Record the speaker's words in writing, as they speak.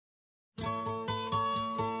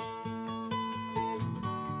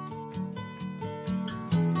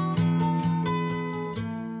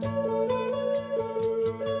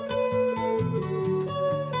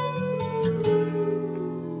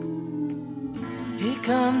Here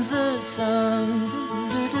comes the sun.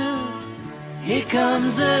 Doo-doo-doo. Here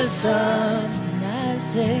comes the sun. I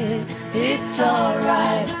say it's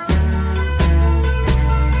alright.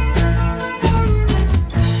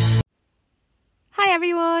 Hi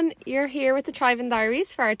everyone, you're here with the Thriving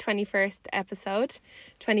Diaries for our 21st episode,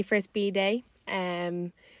 21st B-Day.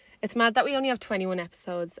 It's mad that we only have 21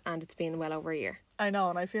 episodes and it's been well over a year. I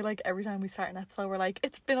know, and I feel like every time we start an episode we're like,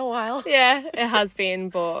 it's been a while. Yeah, it has been,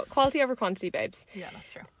 but quality over quantity, babes. Yeah,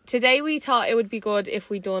 that's true. Today we thought it would be good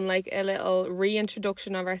if we done like a little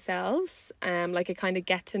reintroduction of ourselves, like a kind of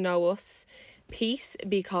get to know us piece,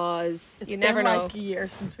 because you never know. It's been like a year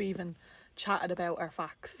since we even chatted about our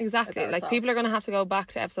facts. Exactly, like people are going to have to go back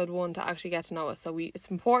to episode 1 to actually get to know us, so it's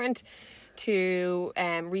important to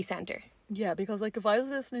recenter. Yeah, because like if I was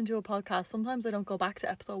listening to a podcast, sometimes I don't go back to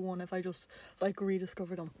episode 1 if I just like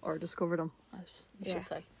rediscover them or discover them, as you should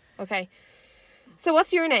say. Okay, so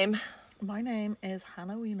what's your name? My name is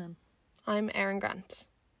Hannah Whelan. I'm Erin Grant.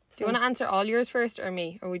 Do you want to answer all yours first or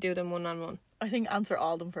me, or we do them one on one? I think answer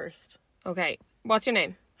all of them first. Okay, what's your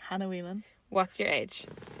name? Hannah Whelan. What's your age?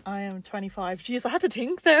 I am 25. Jeez, I had to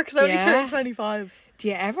think there because I only turned 25. Do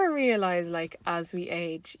you ever realise, like, as we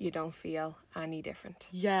age, you don't feel any different?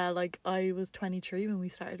 Yeah, like I was 23 when we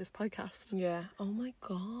started this podcast. Yeah. Oh my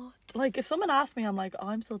God. Like if someone asked me, I'm like, oh,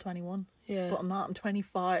 I'm still 21. Yeah. But I'm not, I'm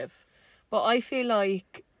 25. But I feel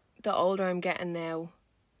like the older I'm getting now,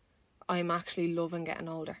 I'm actually loving getting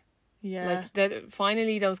older. Yeah. Like,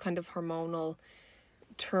 finally those kind of hormonal,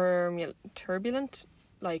 turbulent,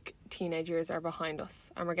 like, teenage years are behind us.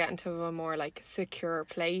 And we're getting to a more, like, secure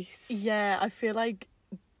place. Yeah, I feel like,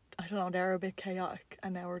 I don't know, they're a bit chaotic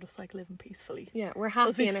and now we're just like living peacefully. Yeah, we're happy.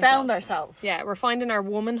 Because we in found ourselves. Yeah, we're finding our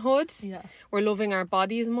womanhood. Yeah. We're loving our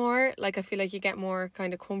bodies more. Like, I feel like you get more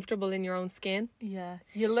kind of comfortable in your own skin. Yeah.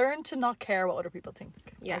 You learn to not care what other people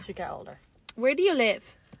think Yeah. as you get older. Where do you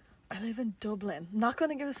live? I live in Dublin. I'm not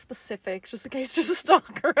going to give specifics just in case there's a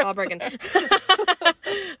stalker. Balbriggan.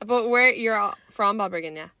 But where you're from?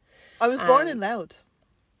 Balbriggan, yeah. I was born in Louth.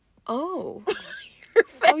 Oh.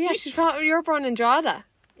 Oh yeah, you're born in Drogheda.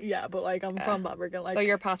 Yeah, but like I'm from Balbriggan. Like, so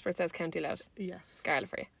your passport says County Louth. yes. Scarlet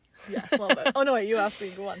for you. Yeah. Well, oh no, wait, you asked me.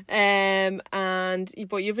 Go on.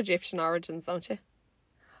 But you've Egyptian origins, don't you?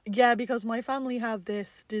 Yeah, because my family have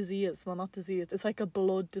this disease. Well, not disease. It's like a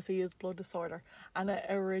blood disease, blood disorder, and it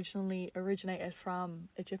originally originated from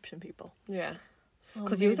Egyptian people. Yeah. So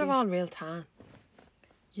Because you are all real tan.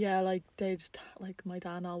 Yeah, like they just like my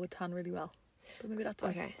dad and all would tan really well. But maybe that's why.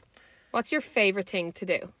 Okay. What's your favourite thing to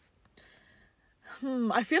do?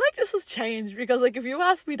 I feel like this has changed because like if you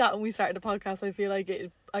asked me that when we started the podcast, I feel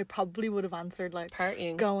like I probably would have answered like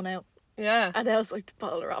Partying. going out. Yeah. And I was like the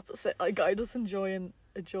polar opposite. Like I just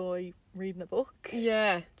enjoy reading a book.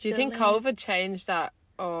 Yeah. Do you think chilling. COVID changed that,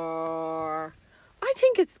 or? I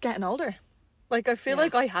think it's getting older. Like I feel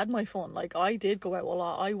like I had my fun. Like I did go out a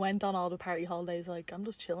lot. I went on all the party holidays. Like I'm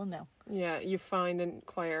just chilling now. Yeah, you find a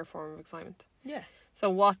quieter form of excitement. Yeah. So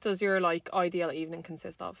what does your like ideal evening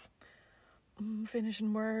consist of?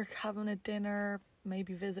 Finishing work, having a dinner,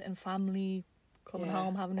 maybe visiting family, coming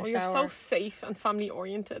home, having a shower. You're so safe and family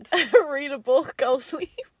oriented. Read a book, go sleep.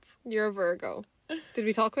 You're a Virgo. Did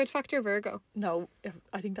we talk about Factor Virgo? No,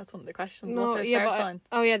 I think that's one of the questions. No, What's our yeah, star sign?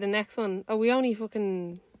 oh yeah, the next one. Oh, we only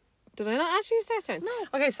fucking. Did I not ask you your star sign?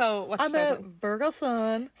 No. Okay, so what's I'm your star a sign? Virgo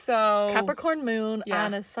sun, So Capricorn moon, yeah.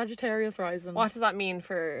 and a Sagittarius rising. What does that mean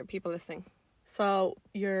for people listening? So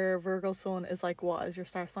your Virgo sun is like, what is your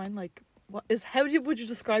star sign? Like, would you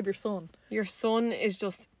describe your sun? Your sun is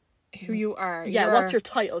just who you are. Yeah, what's your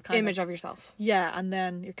title? Kind image of yourself? Yeah, and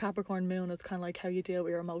then your Capricorn moon is kind of like how you deal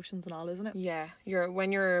with your emotions and all, isn't it? Yeah,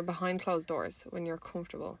 when you're behind closed doors, when you're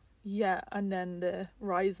comfortable. Yeah, and then the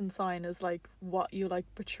rising sign is like what you like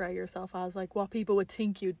portray yourself as, like what people would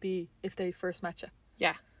think you'd be if they first met you.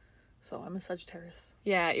 Yeah. So I'm a Sagittarius.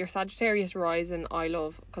 Yeah, your Sagittarius rising I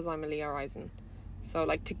love because I'm a Leo rising. So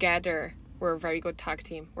like together we're a very good tag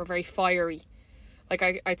team. We're very fiery.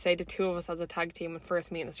 Like I'd say the two of us as a tag team when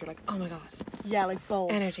first meeting us, you're like, oh my god. Yeah, like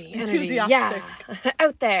bold. Energy. Enthusiastic. Yeah.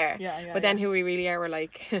 Out there. Yeah. But then who we really are, we're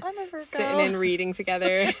like I'm a Virgo. sitting in reading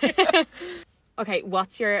together. Okay,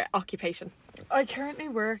 what's your occupation? I currently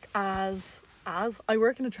work as I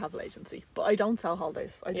work in a travel agency, but I don't sell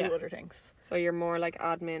holidays. I do other things. So you're more like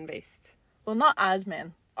admin based. Well, not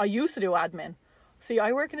admin. I used to do admin. See,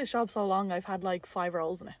 I work in this job so long, I've had like 5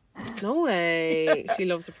 roles in it. No way. She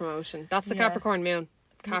loves a promotion. That's the Yeah. Capricorn moon.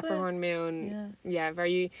 Capricorn moon. Yeah,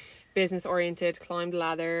 very business oriented, climbed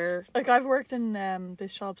ladder. Like I've worked in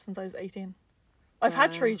this job since I was 18. I've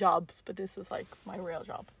had 3 jobs, but this is like my real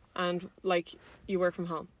job. And like you work from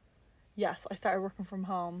home. Yes, I started working from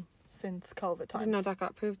home since COVID I times. didn't know that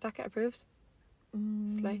got approved. That get approved?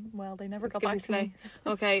 Slay. Well, they never It's got giving back to me.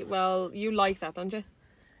 Okay, well, you like that, don't you?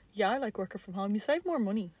 Yeah, I like working from home. You save more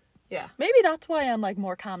money. Yeah. Maybe that's why I'm like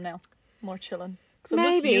more calm now, more chilling. Because I'm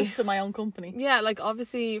just Maybe. used to my own company. Yeah, like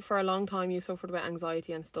obviously for a long time you suffered with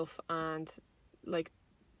anxiety and stuff, and like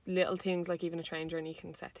little things like even a train journey, you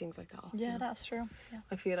can set things like that up. Yeah, that's true. Yeah.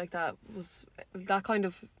 I feel like that kind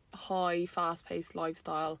of high, fast-paced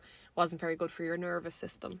lifestyle wasn't very good for your nervous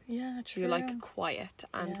system. Yeah, true. You like quiet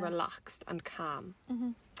and Yeah. relaxed and calm.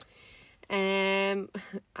 Mhm.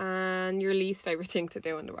 And your least favorite thing to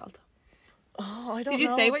do in the world. Oh, I don't Did you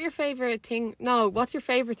know. say what your favorite thing? No, what's your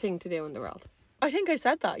favorite thing to do in the world? I think I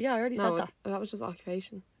said that. Yeah, I already No, said that. that was just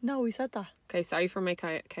occupation. No, we said that. Okay, sorry for my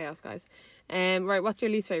chaos, guys. Right, what's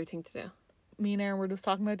your least favorite thing to do? Me and Erin were just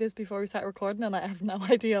talking about this before we started recording, and I have no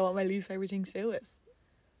idea what my least favorite thing to do is.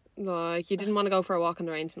 Like, you didn't want to go for a walk in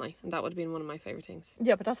the rain tonight, and that would have been one of my favorite things.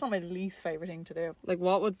 Yeah, but that's not my least favorite thing to do. Like,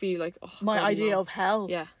 what would be like My God, idea no. of hell.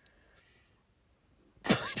 Yeah.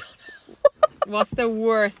 What's the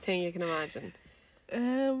worst thing you can imagine?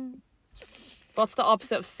 What's the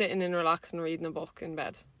opposite of sitting and relaxing and reading a book in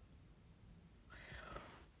bed?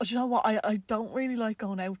 Do you know what? I don't really like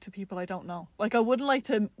going out to people I don't know. Like, I wouldn't like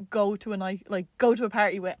to go to a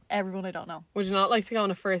party with everyone I don't know. Would you not like to go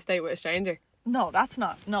on a first date with a stranger? No, that's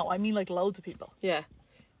not. No, I mean like loads of people. Yeah.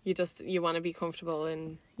 You want to be comfortable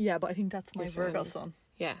in... Yeah, but I think that's my Your Virgo surroundings. sun.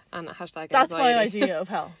 Yeah, and hashtag That's my anxiety. idea of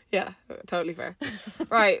hell. Yeah, totally fair.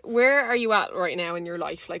 Right, where are you at right now in your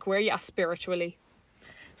life? Like, where are you at spiritually?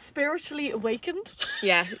 Spiritually awakened?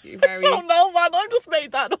 Yeah, you're I very... don't know, man. I just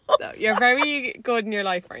made that up. No, you're very good in your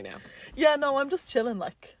life right now. Yeah, no, I'm just chilling,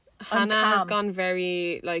 like. I'm Hannah has calm. gone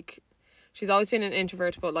very, like... She's always been an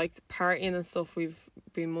introvert, but, like, partying and stuff, we've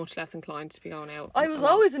been much less inclined to be going out. I was a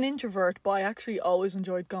lot. always an introvert, but I actually always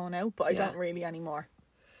enjoyed going out, but I Yeah. don't really anymore.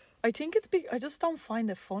 I think it's I just don't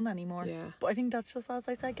find it fun anymore. Yeah. But I think that's just, as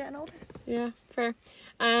I said, getting older. Yeah, fair.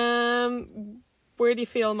 Where do you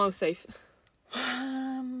feel most safe?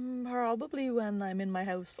 Probably when I'm in my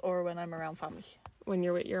house or when I'm around family. When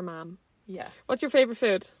you're with your mum. Yeah. What's your favourite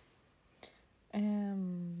food?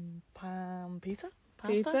 Pizza? Pasta?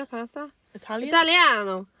 Pizza, pasta? Italian?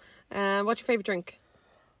 Italiano. What's your favourite drink?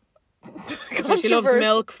 Because she loves Controversial.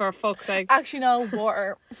 milk, for fuck's sake. Actually, no,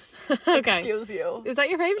 water. Okay. Excuse you. Is that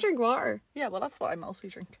your favourite drink, water? Yeah, well, that's what I mostly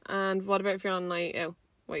drink. And what about if you're on a night out?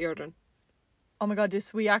 What you're doing? Oh my god,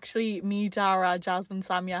 me, Dara, Jasmine,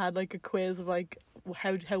 Samia had like a quiz of like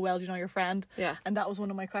how well do you know your friend? Yeah. And that was one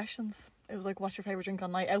of my questions. It was like, what's your favourite drink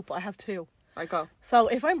on night out? But I have two. Right, go. So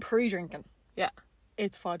if I'm pre-drinking, Yeah.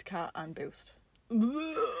 it's vodka and Boost.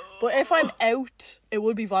 But if I'm out, it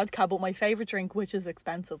would be vodka. But my favourite drink, which is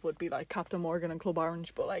expensive, would be like Captain Morgan and Club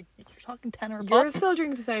Orange. But like, you're talking tenner a You're pop. still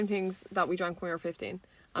drinking the same things that we drank when we were 15.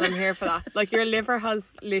 And I'm here for that. Like, your liver has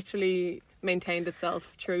literally maintained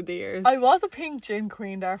itself through the years. I was a pink gin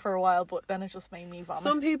queen there for a while, but then it just made me vomit.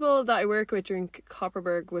 Some people that I work with drink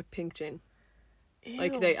Copperberg with pink gin.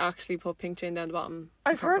 Like, Ew. they actually put pink gin down the bottom.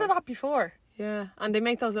 I've heard of that before. Yeah, and they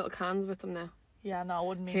make those little cans with them now. Yeah, no, I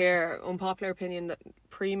wouldn't mean. Here, unpopular opinion, that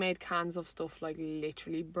pre-made cans of stuff like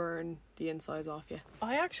literally burn the insides off you.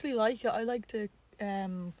 I actually like it. I like the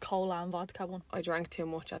cola and vodka one. I drank too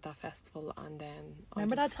much at that festival, and then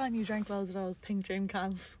Remember that time you drank loads of those pink gin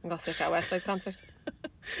cans? I got sick at Westside concert.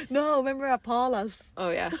 No, remember at Paula's? Oh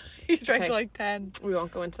yeah, You drank Okay. like 10. we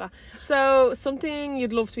won't go into that. So, something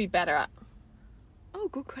you'd love to be better at? Oh,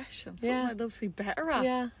 good question. Something Yeah. I'd love to be better at.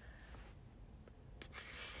 Yeah.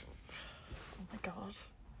 Oh my god.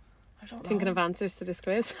 I don't Thinking know. of answers to this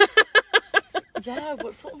quiz. Yeah,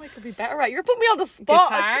 but something I could be better at. You're putting me on the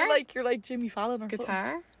spot. I Guitar? feel like you're like Jimmy Fallon or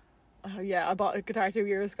Guitar? something. Oh yeah, I bought a guitar 2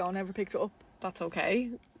 years ago and never picked it up. That's okay.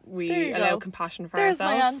 There We you allow go. compassion for There's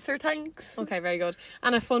ourselves. my answer, thanks. Okay, very good.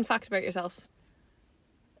 And a fun fact about yourself.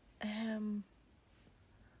 I'm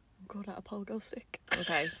good at a pogo stick.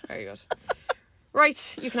 Okay, very good.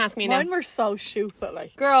 Right, you can ask me now. Mine were so stupid,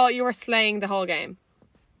 like. Girl, you were slaying the whole game.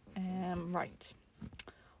 Right.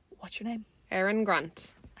 What's your name? Erin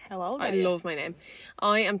Grant. How old I are you? love my name.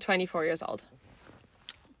 I am 24 years old.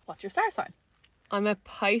 What's your star sign? I'm a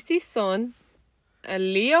Pisces sun, a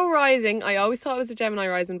Leo rising. I always thought it was a Gemini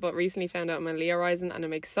rising, but recently found out I'm a Leo rising, and it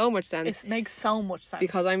makes so much sense It makes so much sense.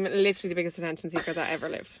 because I'm literally the biggest attention seeker that ever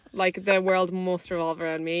lived. Like, the world must revolve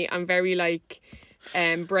around me. I'm very like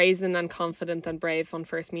brazen and confident and brave on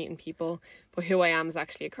first meeting people, but who I am is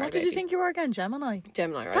actually a crybaby. What did you think you were again? Gemini?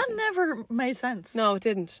 Gemini That rising. never made sense. No, it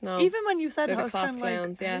didn't. No. Even when you said They're it, the I was class kind of like,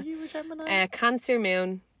 clowns, yeah. are you a Gemini? Cancer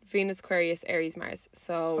moon, Venus, Aquarius, Aries, Mars.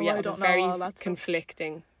 So Oh, yeah, I I have a don't know very all that stuff.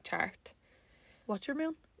 conflicting chart. What's your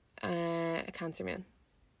moon? A Cancer moon.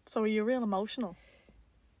 So are you real emotional?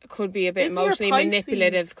 Could be a bit Isn't your emotionally Pisces-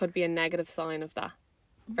 manipulative, could be a negative sign of that.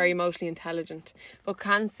 Very emotionally intelligent. But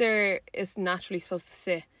Cancer is naturally supposed to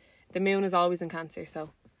sit. The moon is always in Cancer, so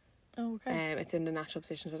Oh, okay. it's in the natural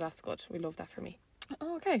position, so that's good. We love that for me.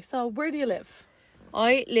 Oh, okay, so where do you live?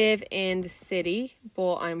 I live in the city,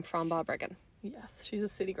 but I'm from Balbriggan. Yes, she's a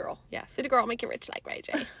city girl. Yeah, city girl, make you rich like Ray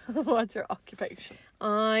J. What's your occupation?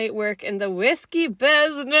 I work in the whiskey She's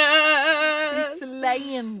business.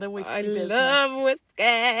 slaying the whiskey I business. love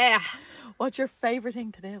whiskey. What's your favourite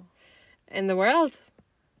thing to do? In the world,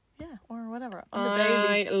 Yeah, or whatever. On the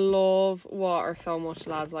daily. I love water so much,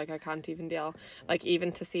 lads. Like, I can't even deal. Like,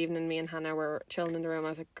 even this evening, me and Hannah were chilling in the room. I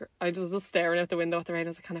was like, I was just staring out the window at the rain. I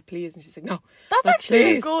was like, can I please? And she's like, no. That's Like, actually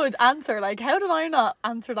please. a good answer. Like, how did I not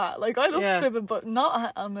answer that? Like, I love Yeah. swimming, but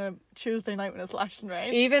not on a Tuesday night when it's lashing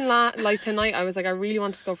rain. Even like tonight, I was like, I really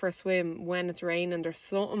want to go for a swim when it's raining. There's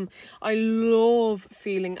something. I love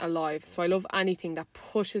feeling alive. So I love anything that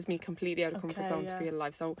pushes me completely out of comfort Okay, zone yeah. to feel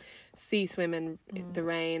alive. So sea swimming, the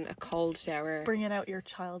rain, a cold shower. Bringing out your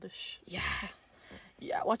childish. Yeah.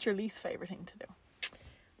 Yeah, what's your least favourite thing to do?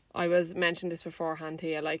 I was mentioned this beforehand to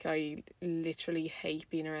you. Like, I literally hate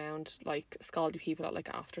being around like scaldy people at like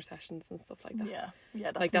after sessions and stuff like that. Yeah,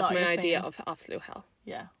 that's Like, that's not my your idea thing. of absolute hell.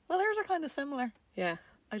 Yeah. Well, ours are kind of similar. Yeah.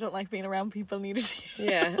 I don't like being around people, neither do you.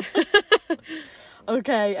 Yeah.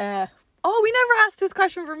 Okay, we never asked this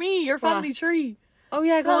question for me. Your What? family tree. Oh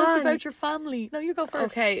yeah, Tell go us on. about your family. No, you go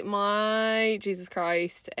first. Okay, my Jesus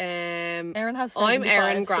Christ. Erin has I'm 75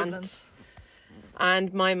 Erin Grant. siblings.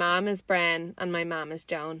 And my mum is Bren and my mum is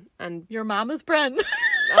Joan. And Your mum is Bren.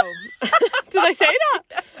 oh, did I say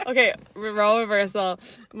that? Okay, role reversal.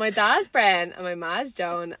 My dad's Bren and my ma's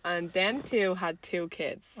Joan, and them two had 2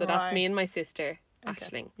 kids. So that's Right. me and my sister,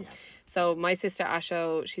 Aisling. Yes. So my sister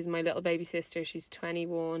Asho, she's my little baby sister. She's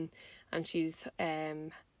 21 and she's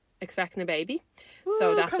expecting a baby.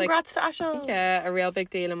 So Ooh, that's congrats to Asha. like, yeah, a real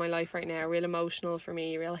big deal in my life right now. Real emotional for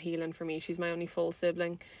me, real healing for me. She's my only full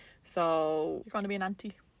sibling. So You're going to be an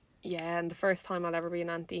auntie. yeah, and the first time I'll ever be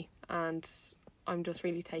an auntie, and I'm just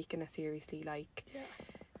really taking it seriously. Like,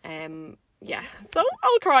 yeah, so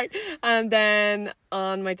I'll cry. And then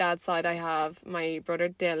on my dad's side, I have my brother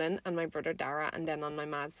Dylan and my brother Dara, and then on my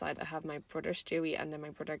dad's side, I have my brother Stewie and then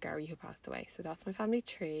my brother Gary who passed away. So that's my family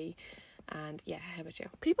tree. And yeah, how about you?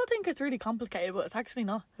 People think it's really complicated, but it's actually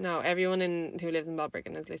not. No, everyone who lives in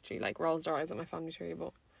Balbriggan is literally like rolls their eyes at my family tree,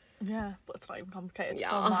 but Yeah, but it's not even complicated. Yeah.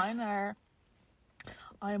 So mine are,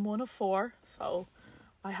 I am one of 4. So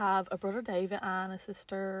I have a brother David and a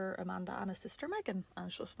sister Amanda and a sister Megan. And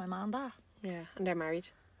it's just my mum and dad. yeah, and they're married.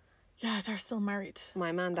 Yeah, they're still married.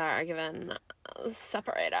 My man and dad are given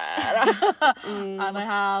separated. And I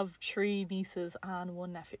have 3 nieces and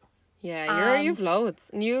 1 nephew. Yeah, you've And- loads,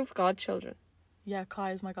 and you've godchildren. Yeah,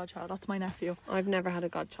 Kai is my godchild. That's my nephew. I've never had a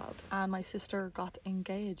godchild. And my sister got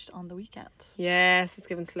engaged on the weekend. Yes, it's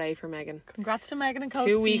given slay for Megan. Congrats to Megan and Coatsy.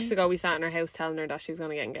 2 weeks ago, we sat in her house telling her that she was going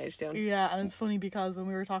to get engaged soon. Yeah, and it's funny because when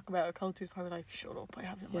we were talking about it, Coatsy's probably like, shut up, I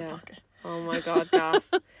have it in my Yeah. pocket. Oh my god, gas.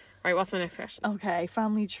 Right, what's my next question? Okay,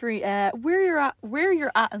 family tree. Where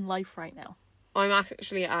you're at in life right now? I'm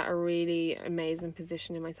actually at a really amazing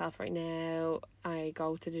position in myself right now. I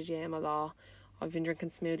go to the gym a lot. I've been drinking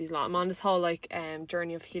smoothies a lot. I'm on this whole like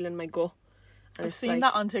journey of healing my gut. And I've it's seen like,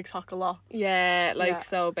 that on TikTok a lot. Yeah, like Yeah.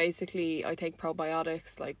 so basically I take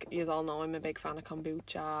probiotics. Like you all know, I'm a big fan of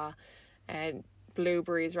kombucha and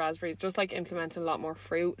blueberries, raspberries, just like implementing a lot more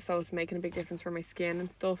fruit, so it's making a big difference for my skin and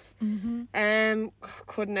stuff.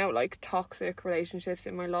 Cutting out like toxic relationships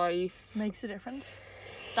in my life. Makes a difference.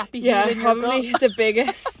 That be Yeah, healing your probably gut. the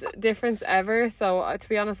biggest difference ever. So to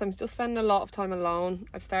be honest, I'm just spending a lot of time alone.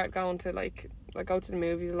 I've started going to I go to the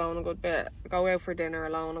movies alone a good bit, go out for dinner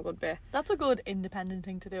alone a good bit. That's a good independent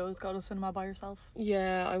thing to do, is go to cinema by yourself.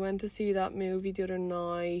 Yeah, I went to see that movie the other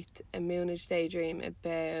night, A Moonage Daydream,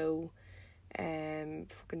 about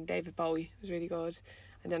fucking David Bowie. It was really good.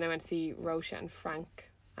 And then I went to see Rocha and Frank,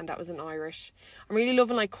 and that was in Irish. I'm really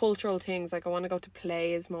loving like cultural things. Like I want to go to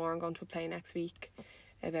plays more. I'm going to a play next week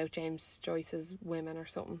about James Joyce's Women or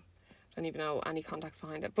something. Don't even know any context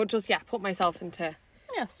behind it, but just put myself into.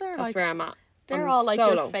 Yes, That's where I'm at. they're I'm all like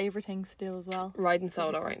solo. your favourite things to do as well. Riding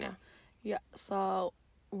solo right now. Yeah, so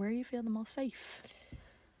where you feel the most safe?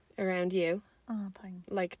 Around you. Oh, thanks.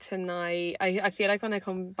 Like tonight, I feel like when I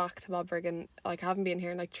come back to Balbriggan, like I haven't been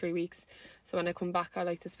here in like 3 weeks, so when I come back I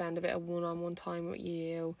like to spend a bit of one-on-one time with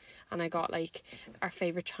you, and I got like our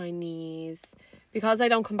favourite Chinese, because I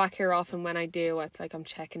don't come back here often. When I do, it's like I'm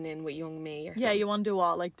checking in with young me or something. Yeah, you want to do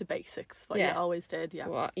all like the basics, what you Yeah. always did, yeah.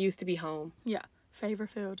 What used to be home. Yeah.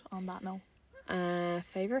 Favourite food on that note?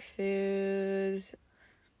 Favourite food,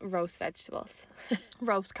 roast vegetables.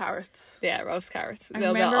 Roast carrots. Yeah, roast carrots. A I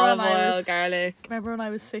little bit of remember olive when I oil, was- garlic. Remember when I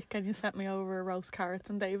was sick and you sent me over roast carrots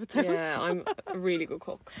and David's house? Yeah, I'm a really good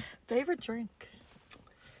cook. Favourite drink?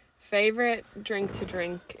 Favorite drink to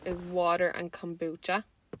drink is water and kombucha.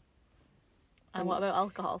 And what about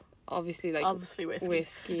alcohol? Obviously, like Obviously whiskey.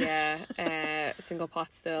 whiskey, yeah. Single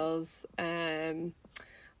pot stills.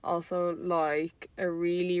 Also like a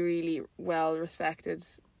really, really well respected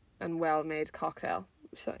and well made cocktail.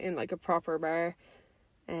 So in like a proper bar.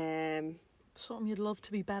 Something you'd love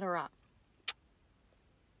to be better at.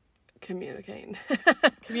 Communicating.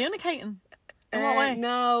 Communicating. In what way?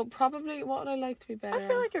 No, probably what would I like to be better I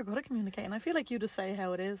feel at? like you're good at communicating. I feel like you just say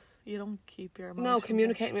how it is. You don't keep your emotions. No, in.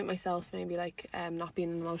 communicating with myself, maybe like not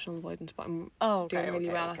being an emotional avoidant, but I'm Oh, okay, doing really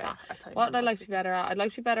okay, well okay. at that. I'll tell you What would I about like to be better at? I'd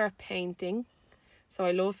like to be better at painting. So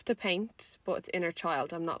I love to paint, but it's inner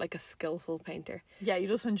child. I'm not like a skillful painter. Yeah, you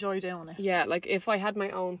just enjoy doing it. Yeah, like if I had my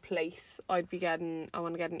own place, I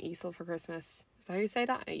want to get an easel for Christmas. Is that how you say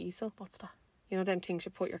that? An easel? What's that? You know them things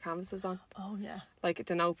you put your canvases on? Oh, yeah. Like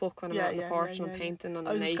the notebook when I'm Yeah, out on the yeah, porch yeah, and I'm yeah. painting and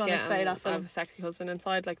I I'm was just naked gonna say and that for I have them. a sexy husband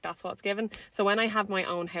inside. Like that's what's given. So when I have my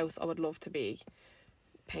own house, I would love to be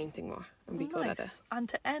painting more and be good at it. Nice. And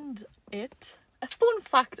to end it, a fun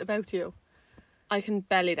fact about you. I can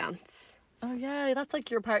belly dance. Oh, yeah, that's like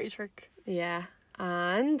your party trick. Yeah.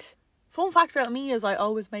 And Fun fact about me is I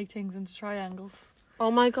always make things into triangles. oh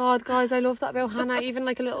my god, guys, I love that about Hannah. Even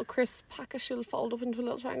like a little crisp packet, she'll fold up into a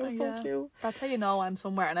little triangle. So Yeah. cute. That's how you know I'm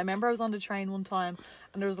somewhere. And I remember I was on the train one time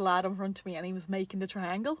and there was a lad in front of me and he was making the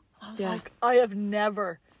triangle. I was Yeah. like, I have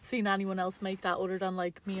never seen anyone else make that other than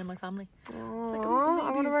like me and my family. Aww, I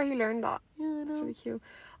maybe- wonder where he learned that. Yeah, I That's know. really cute.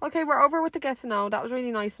 Okay, we're over with the get to know. That was really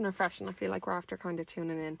nice and refreshing. I feel like we're after kind of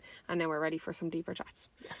tuning in and now we're ready for some deeper chats.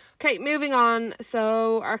 Yes. Okay, moving on.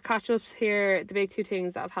 So our catch ups here, the big two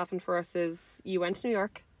things that have happened for us is you went to New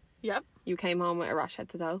York. Yep. You came home with a rash head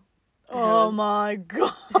to toe. Oh was- my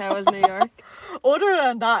god. How was New York? Other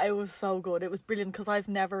than that, it was so good. It was brilliant because I've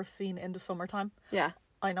never seen in the summertime. Yeah.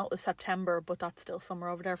 I know it was September, but that's still summer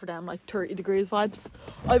over there for them, like 30 degrees vibes.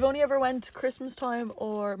 I've only ever went Christmas time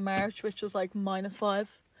or March, which was like -5.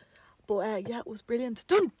 But yeah, it was brilliant.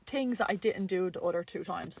 Done things that I didn't do the other 2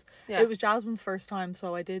 times. Yeah. It was Jasmine's first time,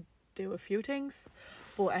 so I did do a few things.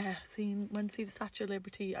 But went to see the Statue of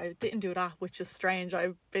Liberty. I didn't do that, which is strange.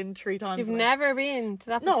 I've been 3 times. You've and I- never been to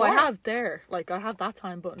that No, before? I have there. Like, I had that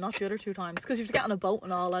time, but not the other 2 times. Because you have to get on a boat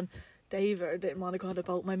and all, and David didn't want to go on a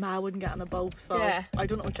boat. My ma wouldn't get on a boat, so Yeah. I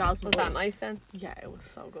don't know what Jasmine Was that nice then? Yeah, it was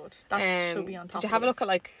so good. That should be on top. Did you of have a the look at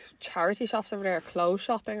list. like charity shops over there, clothes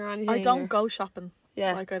shopping or anything? I don't or- go shopping.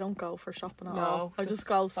 Yeah. Like, I don't go for shopping at No, all. I just just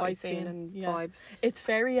go sightseeing sightseeing and yeah. vibe. It's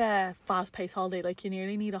very fast-paced holiday. Like, you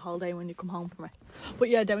nearly need a holiday when you come home from it. But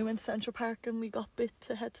yeah, then we went to Central Park and we got bit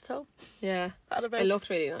to head to toe. Yeah. Had about It looked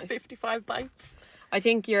really nice. 55 bites. I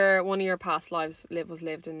think one of your past lives was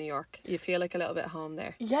lived in New York. You feel like a little bit home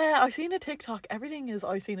there. Yeah, I've seen a TikTok. Everything is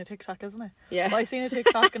I've seen a TikTok, isn't it? Yeah. But I've seen a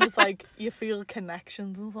TikTok and it's like you feel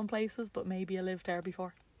connections in some places, but maybe you lived there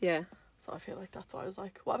before. Yeah. So I feel like that's why I was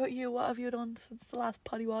like, what about you? What have you done since the last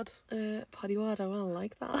potty wad? Potty wad, I will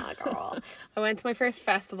like that, girl. I went to my first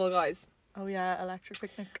festival, guys. Oh yeah, electric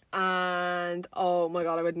picnic. And oh my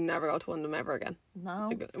god, I would never go to one of them ever again.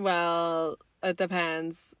 No. Well, it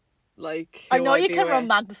depends. Like, I who know I'd you be can with.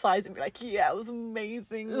 romanticize and be like, yeah, it was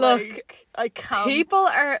amazing. Look, like, I can't People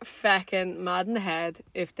are fecking mad in the head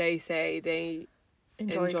if they say they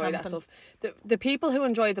enjoy that camping. stuff. The people who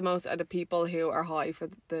enjoy it the most are the people who are high for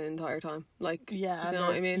the entire time. Like, Yeah, you know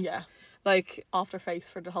what I mean? Yeah, Like, off their face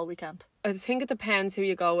for the whole weekend. I think it depends who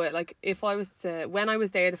you go with. Like, when I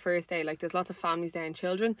was there the first day, like, there's lots of families there and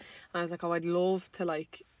children, and I was like, oh, I'd love to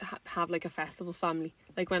like have like a festival family.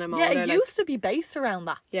 Like when I'm Yeah, older, it like, used to be based around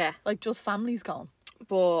that, yeah. like just families going.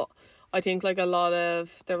 But I think like there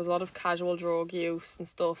was a lot of casual drug use and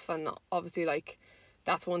stuff, and obviously like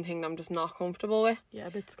that's one thing that I'm just not comfortable with. Yeah,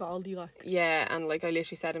 a bit scaldy like. Yeah, and like I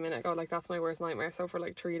literally said a minute ago, like that's my worst nightmare. So for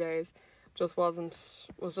like 3 days,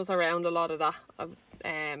 was just around a lot of that.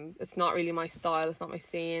 It's not really my style. It's not my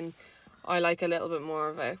scene. I like a little bit more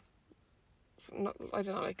of a, I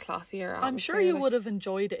don't know, like classier. I'm sure atmosphere, you like. would have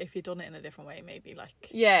enjoyed it if you'd done it in a different way, maybe like.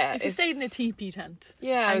 Yeah, If you stayed in a teepee tent.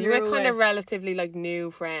 Yeah, I and was you with were kind of away. relatively like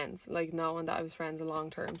new friends, like knowing that I was friends a long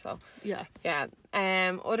term. So Yeah, yeah.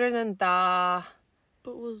 Other than that,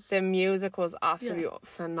 but was the music was absolutely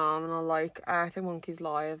phenomenal. Like Arctic Monkeys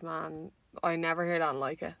live, man. I never heard anything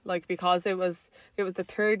like it. Like because it was the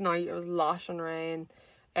third night. It was lush and rain.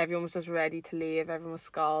 Everyone was just ready to leave. Everyone was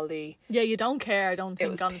scaldy. yeah, you don't care. I don't It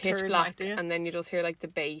think was on the pitch third black, night, do you? and then you just hear like the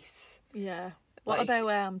bass. Yeah. What like-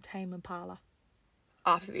 about Tame Impala?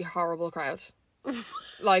 Absolutely horrible crowd.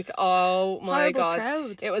 Like, oh my Horrible god.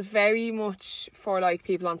 crowd. It was very much for like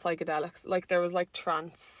people on psychedelics. Like there was like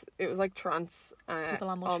trance. It was like trance. People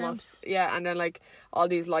on mushrooms. Almost. Yeah, and then like all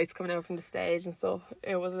these lights coming out from the stage and stuff.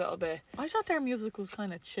 It was a little bit. I thought their music was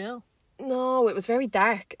kind of chill. No, it was very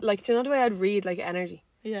dark. Like, do you know the way I'd read like energy?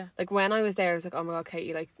 Yeah. Like when I was there, I was like, oh my god,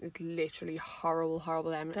 Katie, like it's literally horrible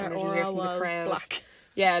Their energy here aura from the was crowd. black.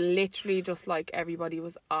 Yeah, literally just like everybody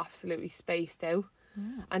was absolutely spaced out.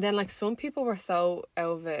 And then like some people were so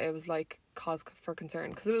out of it, it was like cause for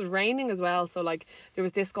concern because it was raining as well. So like there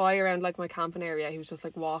was this guy around like my camping area who was just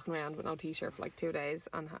like walking around with no t-shirt for like 2 days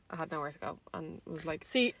and had nowhere to go and was like,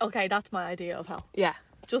 See, okay, that's my idea of hell. yeah,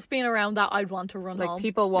 Just being around that, I'd want to run like home.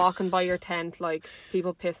 people walking by your tent, like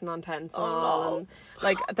people pissing on tents and Oh, all. no. And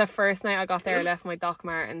like the first night I got there, I left my Doc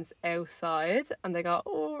Martens outside and they got,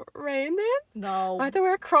 oh, rain then? No. I had to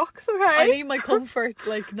wear Crocs, okay? I need my comfort.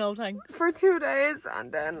 Like, no thanks. for 2 days,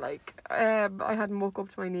 and then like I had muck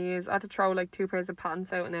up to my knees. I had to throw like 2 pairs of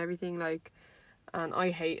pants out and everything, like, and I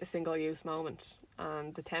hate a single use moment,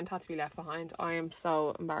 and the tent had to be left behind. I am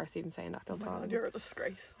so embarrassed even saying that. Don't Oh my tell God, them. you're a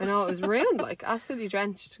disgrace. I know, it was ruined, like absolutely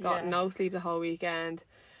drenched. Got Yeah. no sleep the whole weekend,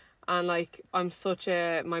 and like I'm such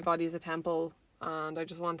a, my body's a temple, and I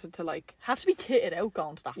just wanted to like, Have to be kitted out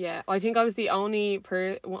going to that. yeah, I think I was the only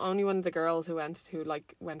one of the girls who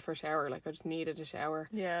went for a shower. Like I just needed a shower.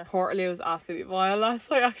 Yeah. Portaloo was absolutely vile, lads.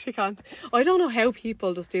 I actually can't. I don't know how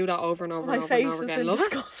people just do that over and over My and over face and over is again. in Love it.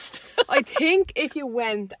 disgust. I think if you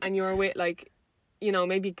went and you were with like, you know,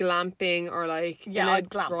 maybe glamping or like Yeah, in a I'd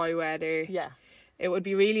glamp. dry weather, Yeah. it would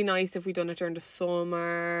be really nice if we done it during the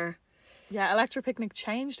summer. Yeah, Electric Picnic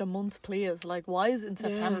changed a month's please. Like, why is it in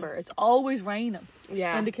September? It's always raining.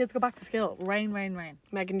 Yeah, When the kids go back to school, rain, rain, rain.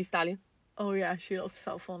 Megan Thee Stallion, Oh yeah, she looks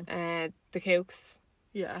so fun. the Kooks,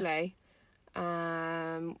 Yeah. Slay,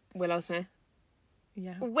 Willow Smith.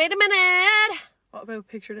 Yeah. Wait a minute. What about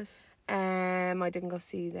Picture This? I didn't go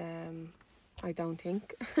see them. I don't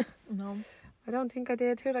think. No. I don't think I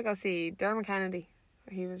did. Who did I go see? Dermot Kennedy.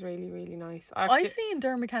 He was really, really nice. I seen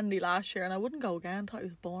Dermot Kennedy last year and I wouldn't go again. Thought he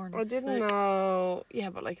was boring. I as didn't frick. know. Yeah,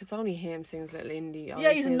 but like it's only him sings Little Indie.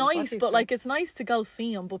 Yeah, he's nice, but like it's nice to go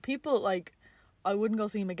see him. But people like, I wouldn't go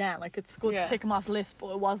see him again. Like it's good Yeah. to take him off the list, but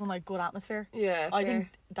it wasn't like good atmosphere. Yeah, I fair. think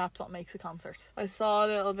that's what makes a concert. I saw a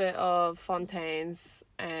little bit of Fontaines.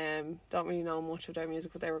 Don't really know much of their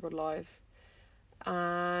music, but they were good live.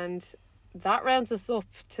 And that rounds us up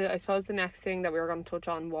to, I suppose, the next thing that we were going to touch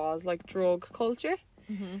on was like drug culture.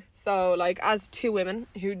 Mm-hmm. So like as two women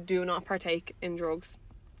who do not partake in drugs,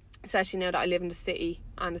 especially now that I live in the city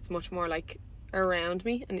and it's much more like around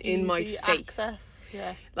me and in my Easy face. access.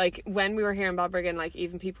 Yeah. Like when we were here in Balbriggan, like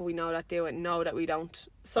even people we know that do it know that we don't.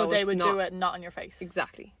 So they it's would not, do it not in your face.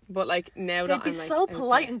 Exactly. But like now They'd that be I'm like so out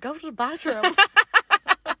polite there- and go to the bathroom.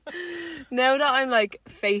 now that I'm like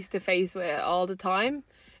face to face with it all the time,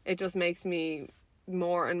 it just makes me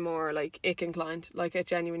more and more like ick inclined. Like it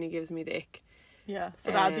genuinely gives me the ick. Yeah.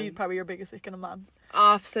 So that'd be Um, probably your biggest ick in a man.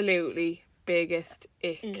 Absolutely biggest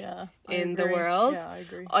ick Yeah. I in the agree. world. Yeah, I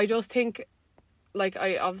agree. I just think, like,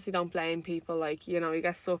 I obviously don't blame people. Like, you know, you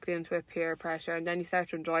get sucked into it, peer pressure, and then you start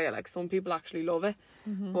to enjoy it. Like, some people actually love it,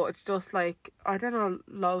 Mm-hmm. but it's just like, I don't know,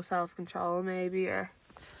 low self control maybe, or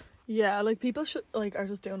Yeah, like people should like are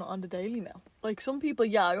just doing it on the daily now. Like some people,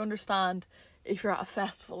 yeah, I understand if you're at a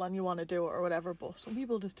festival and you want to do it or whatever, but some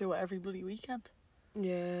people just do it every bloody weekend.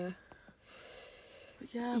 yeah,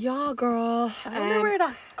 But yeah, yeah, girl. I wonder where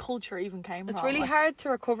that culture even came It's from. really like, hard to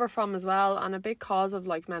recover from as well, and a big cause of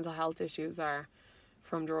like mental health issues are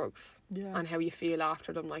from drugs. Yeah, And how you feel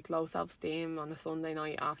after them, like low self-esteem on a Sunday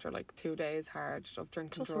night after like 2 days hard of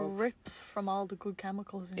drinking just drugs rips from all the good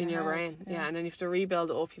chemicals in your head. brain. Yeah, and then you have to rebuild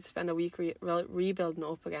it up. You have to spend a week rebuilding it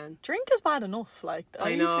up again. Drink is bad enough. Like I I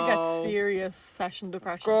used to know. get serious session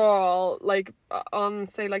depression. Girl, like on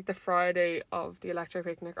say like the Friday of the Electric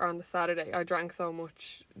Picnic or on the Saturday, I drank so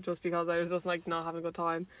much just because I was just like not having a good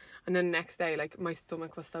time. And then the next day, like my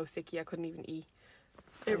stomach was so sicky I couldn't even eat.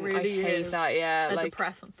 It And really I hate is that. Yeah, a like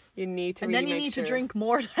depressant. you need to And really then you make need sure. to drink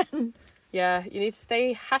more than. Yeah, you need to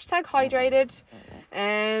stay #hydrated.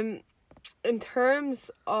 In terms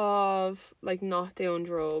of like not doing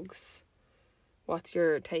drugs, what's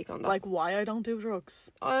your take on that? Like why I don't do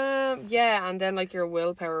drugs. Yeah, and then like your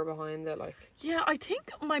willpower behind it, like Yeah, I think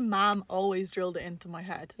my mom always drilled it into my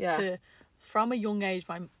head. Yeah. From a young age,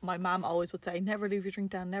 my mom always would say, never leave your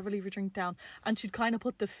drink down, never leave your drink down. And she'd kind of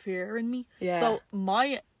put the fear in me. Yeah. So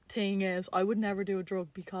my thing is, I would never do a drug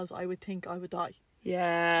because I would think I would die.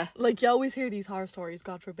 yeah, Like, you always hear these horror stories,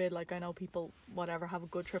 God forbid. Like, I know people, whatever, have a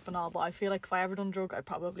good trip and all. But I feel like if I ever done a drug, I'd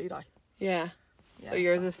probably die. yeah. So Yeah,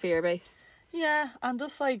 yours is fear based. Yeah, I'm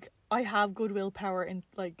just like, I have good willpower in,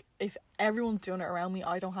 like, if everyone's doing it around me,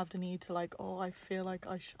 I don't have the need to, like, oh, I feel like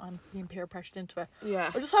I'm being peer pressured into it. Yeah.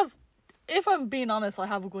 I just have, if I'm being honest, I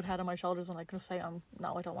have a good head on my shoulders, and I can just say,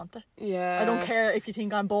 no, I don't want it. Yeah. I don't care if you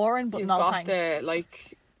think I'm boring, but You've no got thanks. the,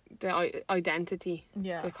 like, the identity.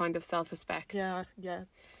 Yeah. The kind of self-respect. Yeah.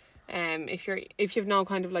 If you've no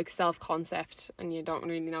kind of like self-concept and you don't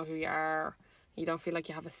really know who you are, you don't feel like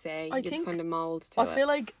you have a say, you just kind of mould to it. I feel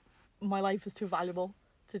like my life is too valuable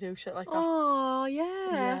to do shit like that. Oh, yeah.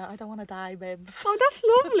 Yeah, I don't want to die, babes. Oh, that's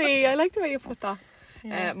lovely. I like the way you put that.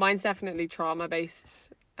 Yeah. Mine's definitely trauma-based.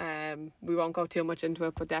 We won't go too much into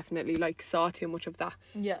it, but definitely like saw too much of that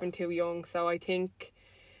Yeah. when too young. So I think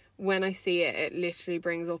when I see it, it literally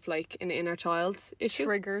brings up like an inner child issue.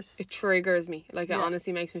 Triggers. It triggers me. Like it Yeah.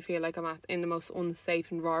 honestly makes me feel like I'm in the most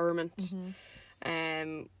unsafe environment.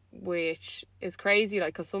 Which is crazy,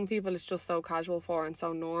 like, because some people it's just so casual for and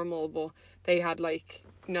so normal, but they had like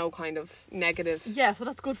no kind of negative. Yeah, so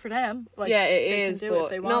that's good for them. Like, Yeah, it they is, can do it if but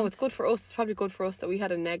they no, want. it's good for us. It's probably good for us that we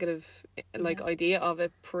had a negative like idea of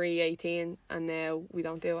it pre-18, and now we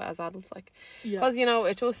don't do it as adults, like, Yeah.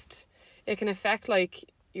 because it can affect like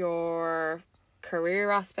your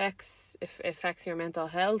career aspects. It affects your mental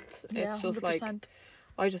health. Yeah, It's just 100%. like,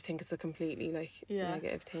 I just think it's a completely like Yeah.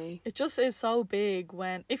 negative thing. It just is so big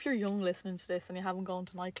when, if you're young listening to this and you haven't gone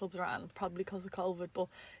to nightclubs or anything, probably because of COVID, but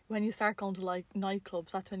when you start going to like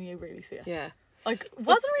nightclubs, that's when you really see it. Yeah. Like,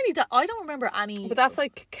 wasn't really that, I don't remember any. But that's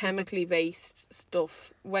like chemically based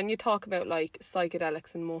stuff. When you talk about like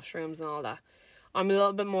psychedelics and mushrooms and all that, I'm a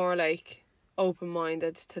little bit more like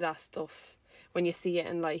open-minded to that stuff when you see it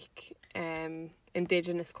in like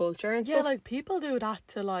indigenous culture and yeah, stuff. like people do that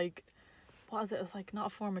to like, what is it? It's like not a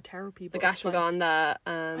form of therapy, but like it's like, ashwagandha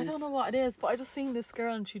and I don't know what it is, but I just seen this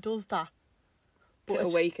girl and she does that. to But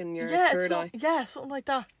it's- awaken your yeah, third eye. yeah, something like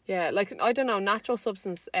that. Yeah, like, I don't know, natural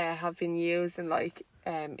substances have been used in like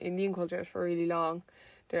Indian cultures for really long.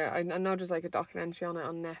 I know there's like a documentary on it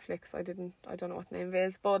on Netflix. I don't know what the name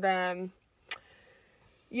is, but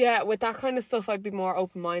yeah, with that kind of stuff I'd be more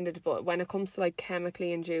open-minded, but when it comes to like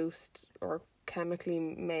chemically induced or chemically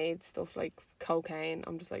made stuff like cocaine,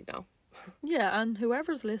 I'm just like, no. Yeah, and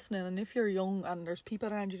whoever's listening, and if you're young and there's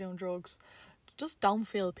people around you doing drugs, just don't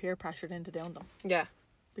feel peer pressured into doing them. Yeah.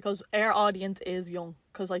 Because our audience is young,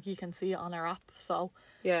 because like you can see it on our app. So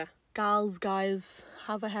Yeah. gals, guys,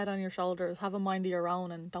 have a head on your shoulders, have a mind of your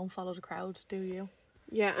own, and don't follow the crowd, do you?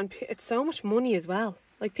 Yeah, and it's so much money as well.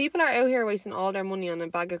 Like, people are out here wasting all their money on a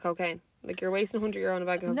bag of cocaine. Like, you're wasting €100 on a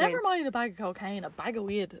bag of cocaine. Never mind a bag of cocaine, a bag of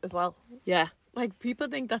weed as well. Yeah. Like, people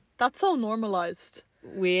think that that's so normalised.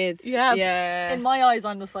 Weird. Yeah. Yeah. In my eyes,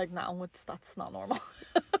 I'm just like, no, that's not normal.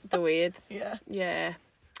 The weird. Yeah. Yeah.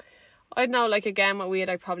 I don't know, like, again, with weed,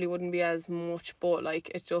 I probably wouldn't be as much, but, like,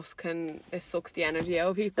 it sucks the energy out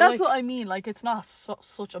of people. That's like. what I mean. Like, it's not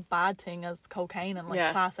such a bad thing as cocaine and, like,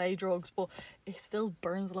 Yeah. Class A drugs, but it still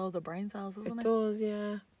burns loads of brain cells, doesn't It it? does,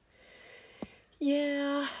 yeah.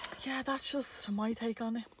 Yeah. Yeah, that's just my take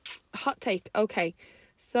on it. Hot take. Okay.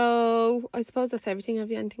 So, I suppose that's everything.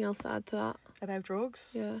 Have you anything else to add to that? About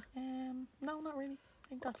drugs? Yeah. No, not really. I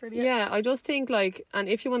think that's really it. Yeah, I just think, like, and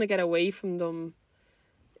if you want to get away from them,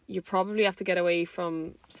 you probably have to get away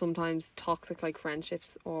from sometimes toxic, like,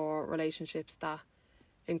 friendships or relationships that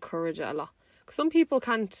encourage it a lot. 'Cause some people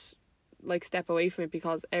can't, like, step away from it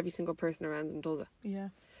because every single person around them does it, Yeah.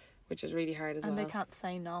 which is really hard as And well. they can't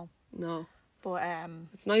say no. No. But,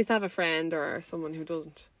 It's nice to have a friend or someone who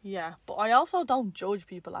doesn't. yeah. But I also don't judge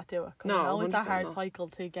people that do it. 'Cause No, I know it's a 100% hard not. cycle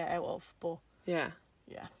to get out of. But, Yeah.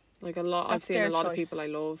 yeah. Like, I've That's seen a their lot of choice. people I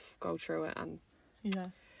love go through it, and Yeah.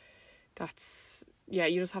 that's, yeah,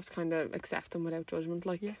 you just have to kind of accept them without judgment.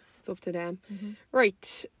 Like, Yes. it's up to them. Mm-hmm.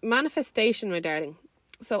 Right, manifestation, my darling.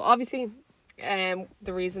 So obviously,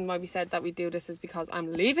 the reason why we said that we do this is because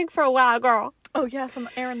I'm leaving for a while, girl. Oh, yes. And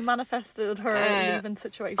Erin manifested her leaving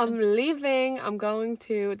situation. I'm leaving. I'm going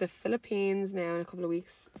to the Philippines now in a couple of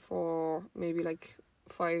weeks for maybe like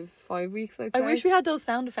five weeks, I'd I say. wish we had those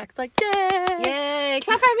sound effects. Like, yay! Yay,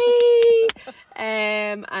 clap for me!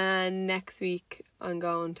 And next week I'm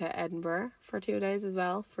going to Edinburgh for 2 days as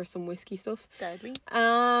well for some whiskey stuff. Deadly.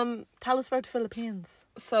 Um, Tell us about the Philippines.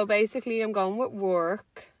 so basically I'm going with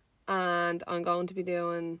work, and I'm going to be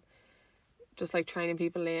doing just like training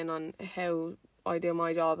people in on how I do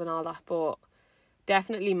my job and all that, but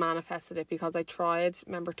definitely manifested it because I tried,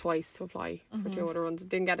 remember, twice to apply for 2 other ones.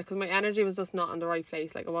 Didn't get it because my energy was just not in the right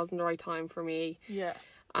place. Like, it wasn't the right time for me. Yeah.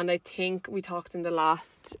 And I think we talked in the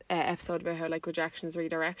last episode about how, like, rejection is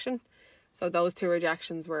redirection. So those 2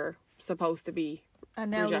 rejections were supposed to be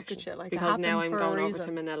And now rejection. look at shit. Like, because it now I'm happened for going a over to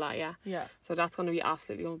reason. Manila, yeah. Yeah. So that's going to be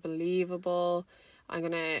absolutely unbelievable. I'm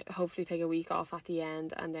gonna hopefully take a week off at the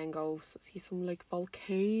end and then go see some like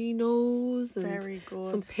volcanoes and Very good.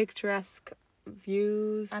 some picturesque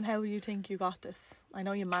views. And how do you think you got this? I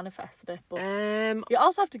know you manifested it, but Um, you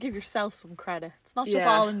also have to give yourself some credit. It's not just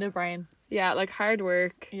Yeah. all in the brain. yeah, like hard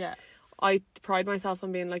work. Yeah. I pride myself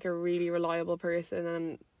on being like a really reliable person,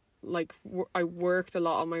 and like I worked a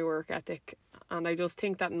lot on my work ethic, and I just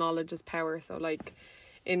think that knowledge is power. So like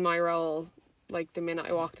in my role, like the minute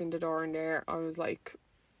I walked in the door in there, I was like,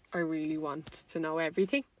 I really want to know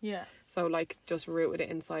everything. Yeah. So like just rooted it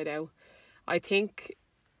inside out. I think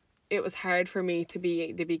it was hard for me to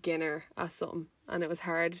be the beginner at something, and it was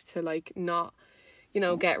hard to like not,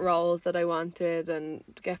 get roles that I wanted and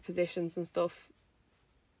get positions and stuff.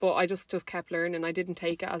 But I just kept learning. I didn't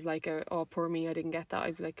take it as like oh, poor me, I didn't get that.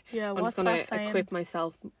 I'd be like, Yeah, I'm what's just going that to saying? equip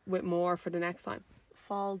myself with more for the next time.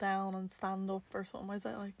 Fall down and stand up or something. Is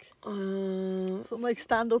that like Something like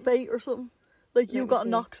stand up 8 or something? Like you Let me got see.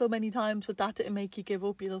 knocked so many times, but that didn't make you give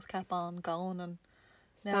up. You just kept on going and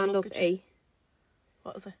now stand look up at you. 8.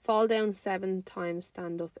 What is it? Fall down 7 times,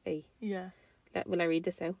 stand up 8. Yeah. Will I read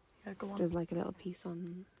this out? Yeah, go on. There's like a little piece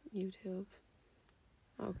on YouTube.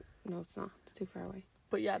 Oh, no, it's not. It's too far away.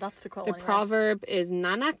 But yeah, that's the quote. The proverb is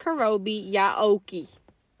Nana Karobi Yaoki.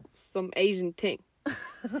 Some Asian thing.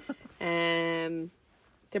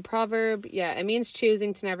 The proverb, it means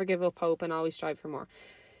choosing to never give up hope and always strive for more.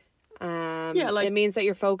 It means that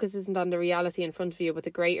your focus isn't on the reality in front of you, but the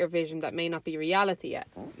greater vision that may not be reality yet.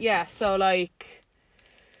 Yeah, so like,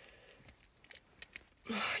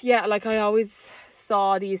 I always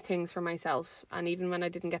saw these things for myself, and even when I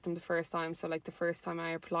didn't get them the first time, so like the first time I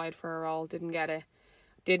applied for a role, didn't get it,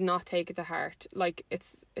 did not take it to heart. Like it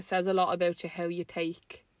says a lot about you how you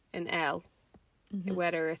take an L,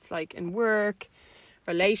 whether it's like in work,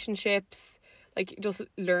 relationships, like just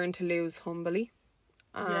learn to lose humbly.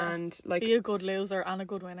 And like be a good loser and a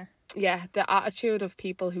good winner. Yeah, the attitude of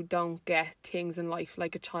people who don't get things in life,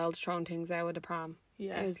 like a child throwing things out of the pram,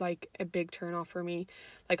 is like a big turn off for me.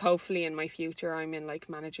 Like hopefully in my future I'm in like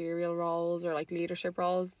managerial roles or like leadership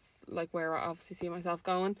roles, like where I obviously see myself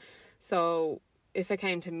going. So if it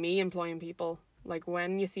came to me employing people, like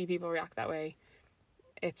when you see people react that way,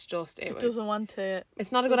 it's just It doesn't want to.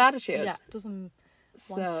 It's not a good attitude. Yeah, it doesn't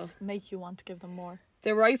make you want to give them more.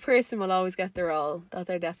 The right person will always get the role that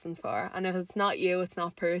they're destined for, and if it's not you, it's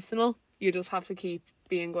not personal. You just have to keep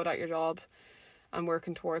being good at your job and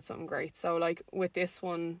working towards something great. So like with this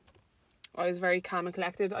one, I was very calm and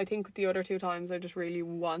collected. I think the other 2 times I just really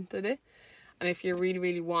wanted it, and if you really,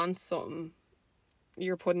 really want something,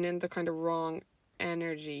 you're putting in the kind of wrong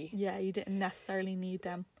energy. Yeah, you didn't necessarily need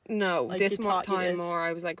them. No, Like this you thought you time did. more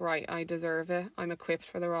I was like, right, I deserve it, I'm equipped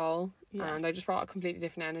for the role. Yeah. And I just brought a completely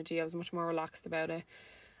different energy. I was much more relaxed about it,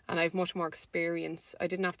 and I have much more experience. I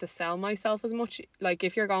didn't have to sell myself as much. Like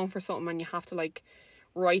if you're going for something and you have to like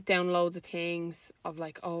write down loads of things of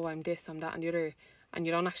like, oh, I'm this, I'm that and the other, and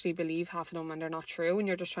you don't actually believe half of them and they're not true, and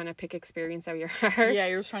you're just trying to pick experience out of your heart. Yeah,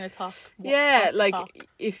 you're just trying to talk. Like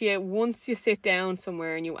if you once you sit down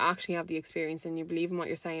somewhere and you actually have the experience and you believe in what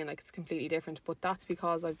you're saying, like it's completely different. But that's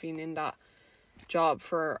because I've been in that job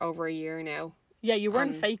for over a year now. Yeah, you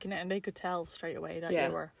weren't faking it, and they could tell straight away that Yeah.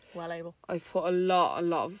 you were well able. I've put a lot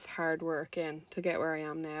of hard work in to get where I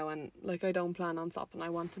am now, and like I don't plan on stopping. I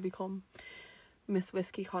want to become Miss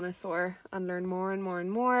Whiskey Connoisseur and learn more and more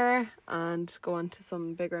and more, and go on to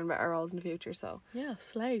some bigger and better roles in the future. So Yeah,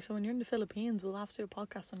 slay. So when you're in the Philippines, we'll have to do a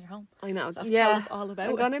podcast on your home. I know. You'll have to tell us all about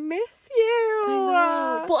I'm it. gonna miss you. I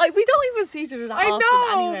know. But we don't even see each other that I often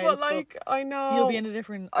know, anyways. but like I know you'll be in a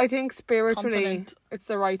different. I think spiritually continent. it's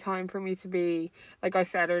the right time for me to be, like I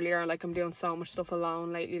said earlier, like I'm doing so much stuff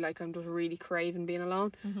alone lately, like I'm just really craving being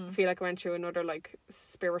alone. I feel like I went through another like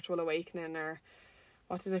spiritual awakening, or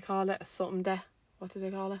what do they call it, a something day, what do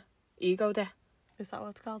they call it, ego day. Is that what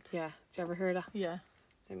it's called? Yeah, did you ever hear that? Yeah.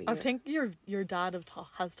 Let me I get think your dad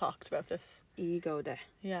has talked about this. ego day.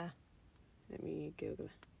 Yeah. Let me Google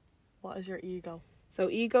it. What is your ego? So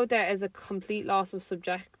ego debt is a complete loss of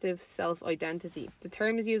subjective self-identity. The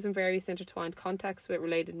term is used in various intertwined contexts with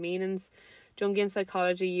related meanings. Jungian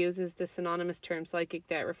psychology uses the synonymous term psychic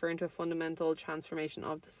debt, referring to a fundamental transformation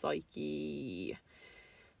of the psyche.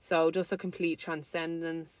 So just a complete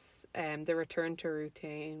transcendence, the return to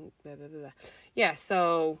routine, blah, blah, blah, blah. Yeah,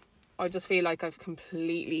 so I just feel like I've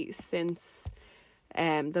completely, since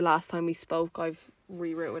the last time we spoke, I've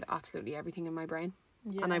rerouted absolutely everything in my brain.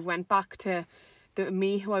 Yeah. And I've went back to the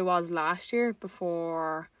me who I was last year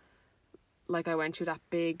before like I went through that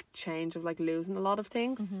big change of like losing a lot of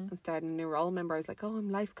things and starting a new role. Remember I was like, oh, I'm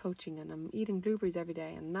life coaching and I'm eating blueberries every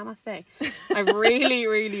day and namaste. I've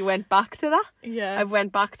really went back to that. Yeah. I've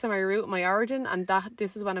went back to my root, my origin, and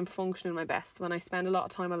this is when I'm functioning my best, when I spend a lot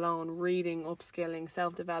of time alone reading, upskilling,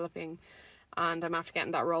 self-developing, and I'm after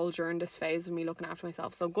getting that role during this phase of me looking after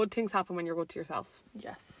myself. So good things happen when you're good to yourself.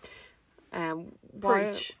 Yes.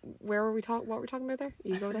 Preach. What were we talking about there?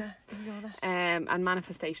 Ego there. And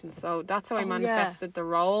manifestation. So that's how I manifested the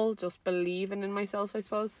role, just believing in myself, I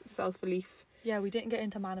suppose. Self-belief. Yeah, we didn't get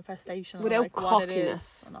into manifestation without like cockiness. What it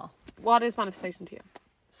is and all. What is manifestation to you?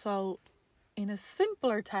 So in a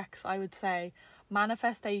simpler text, I would say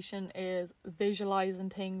manifestation is visualizing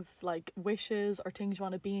things like wishes or things you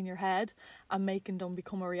want to be in your head and making them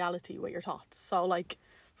become a reality with your thoughts. So like,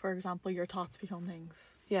 for example, your thoughts become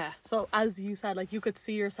things. Yeah. So as you said, like you could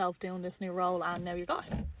see yourself doing this new role and now you got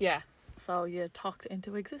it. Yeah. So you talked it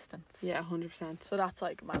into existence. Yeah, 100%. So that's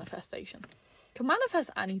like manifestation. Can manifest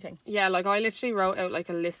anything. Yeah, like I literally wrote out like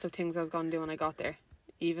a list of things I was going to do when I got there,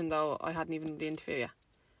 even though I hadn't even done the interview yet.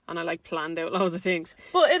 And I like planned out loads of things.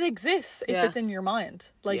 But it exists if Yeah. it's in your mind.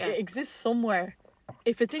 Like it exists somewhere.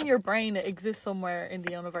 If it's in your brain, it exists somewhere in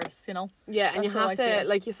the universe, you know? Yeah, and That's you how have I see to, it.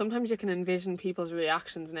 like, sometimes you can envision people's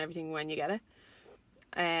reactions and everything when you get it.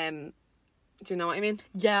 Do you know what I mean?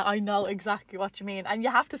 Yeah, I know exactly what you mean. And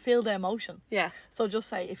you have to feel the emotion. Yeah. So just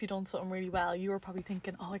say if you've done something really well, you were probably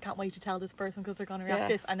thinking, oh, I can't wait to tell this person because they're going to react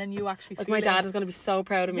this. And then you actually Like feel my it. dad is going to be so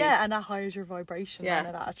proud of me. Yeah, and that highes your vibration Yeah.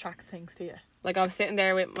 and that attracts things to you. Like I was sitting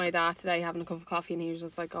there with my dad today having a cup of coffee and he was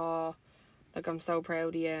just like, oh, like I'm so proud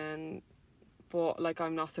of you, but like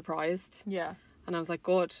I'm not surprised. Yeah. And I was like,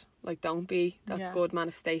 good, like don't be. That's Yeah. good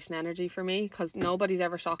manifestation energy for me, because nobody's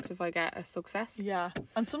ever shocked if I get a success. Yeah.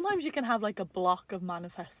 And sometimes you can have like a block of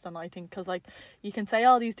manifesting, I think, because like you can say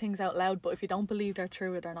all these things out loud, but if you don't believe they're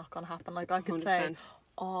true, they're not going to happen. Like I could say, 100%.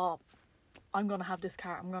 oh, I'm going to have this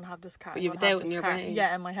car, I'm going to have this car. But I'm you've gonna have doubt in this your car. brain.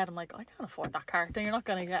 Yeah, in my head I'm like, I can't afford that car. Then you're not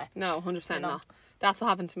going to get it. No, 100% You know? not. That's what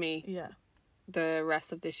happened to me Yeah. the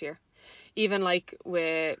rest of this year. Even like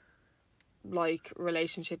with like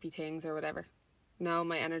relationshipy things or whatever. No,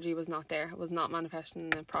 my energy was not there. I was not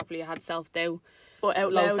manifesting it properly. I had self-doubt. But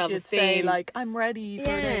out Low loud you'd say self-esteem. like, I'm ready for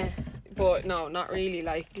this. But no, not really.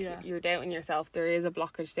 Like Yeah. you're doubting yourself. There is a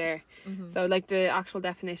blockage there. So like the actual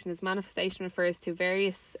definition is manifestation refers to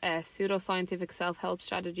various pseudoscientific self-help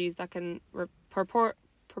strategies that can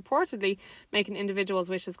purportedly make an individual's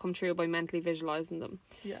wishes come true by mentally visualizing them.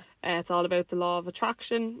 Yeah. It's all about the law of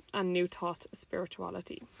attraction and new thought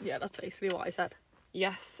spirituality. Yeah, that's basically what I said.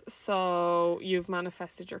 Yes, so you've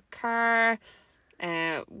manifested your car.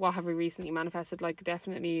 What have we recently manifested? Like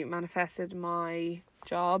definitely manifested my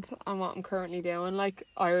job and what I'm currently doing. Like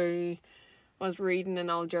I was reading an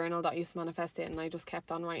old journal that used to manifest it, and I just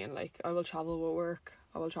kept on writing like, I will travel with work.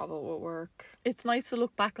 I will travel with work. It's nice to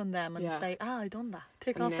look back on them and Yeah. say, I done that.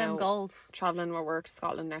 Tick And off them now- goals. Traveling with work to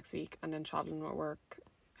Scotland next week, and then traveling with work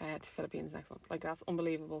to Philippines next month. Like that's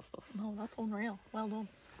unbelievable stuff. No, that's unreal. Well done.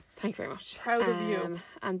 Thank you very much. Proud of you.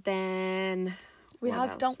 And then We what have,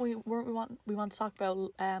 else? don't we? We want to talk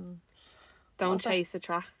about Don't was that? chase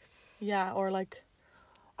attract. yeah, or like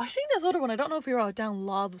I think there's other one. I don't know if you wrote down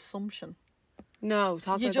law of assumption. No,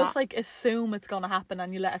 talk You about just that. like assume it's gonna happen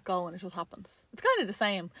and you let it go and it just happens. It's kind of the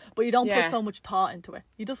same, but you don't Yeah. put so much thought into it.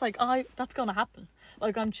 You just like, oh, that's gonna happen.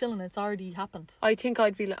 Like I'm chilling, it's already happened. I think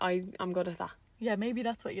I'd be. I'm good at that. Yeah, maybe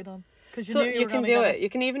that's what you done. Because So knew you were can gonna do get it. You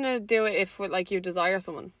can even do it if like you desire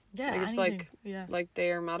someone. Yeah, Like, it's anything. like- yeah. Like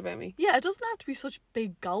they are mad about me. Yeah, it doesn't have to be such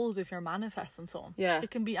big goals if you're manifesting something. Yeah. It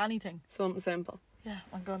can be anything. Something simple. Yeah,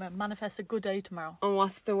 I'm gonna manifest a good day tomorrow. And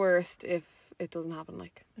what's the worst if it doesn't happen?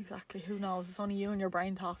 Like, Exactly. Who knows? It's only you and your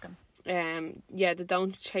brain talking. yeah, the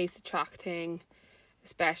don't chase attract thing,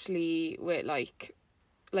 especially with like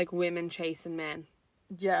women chasing men.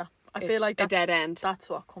 Yeah, I It's feel like a that's, dead end. that's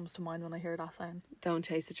what comes to mind when I hear that saying. Don't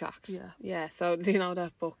chase attract. Yeah. Yeah. So do you know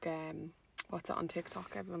that book? What's it on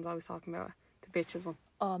TikTok? Everyone's always talking about it. The bitches one.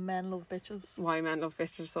 Oh, men love bitches. Why men love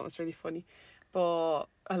bitches. So it's really funny, but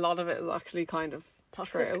a lot of it is actually kind of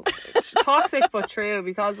Toxic. true. It's toxic, but true,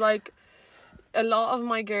 because like a lot of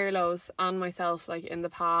my girlos and myself, like in the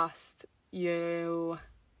past,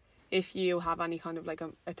 if you have any kind of like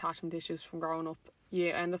attachment issues from growing up,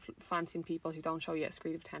 you end up fancying people who don't show you a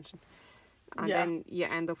screed of attention, and Yeah. then you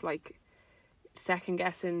end up like second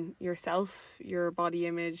guessing yourself, your body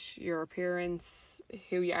image, your appearance,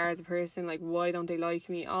 who you are as a person, like why don't they like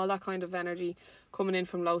me, all that kind of energy coming in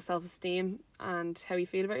from low self-esteem and how you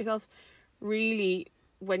feel about yourself. Really,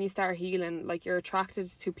 when you start healing, like you're attracted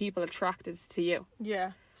to people attracted to you.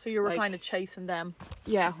 Yeah. So you were Like- kind of chasing them.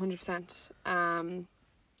 Yeah, 100%.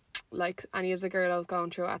 like any of the girl I was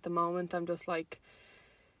going through at the moment, I'm just like,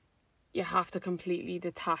 you have to completely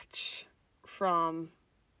detach from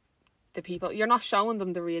the people. You're not showing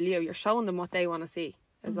them the real you, you're showing them what they want to see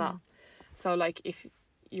as well. So like if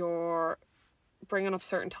you're bringing up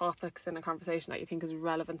certain topics in a conversation that you think is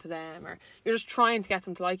relevant to them, or you're just trying to get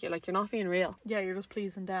them to like you, like you're not being real. Yeah, you're just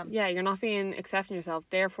pleasing them. Yeah, you're not being accepting yourself,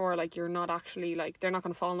 therefore like you're not actually, like they're not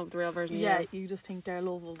going to fall in love with the real version of you. You just think their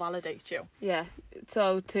love will validate you. Yeah,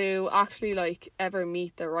 so to actually like ever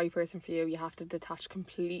meet the right person for you, you have to detach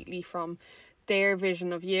completely from their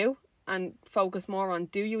vision of you and focus more on,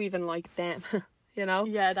 do you even like them? You know?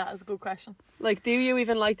 Yeah, that is a good question. Like, do you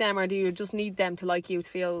even like them, or do you just need them to like you to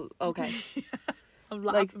feel okay? I'm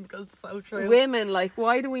laughing because it's so true. Women, like,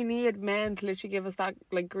 why do we need men to literally give us that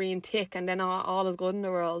like green tick and then all is good in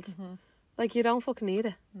the world? Like, you don't fucking need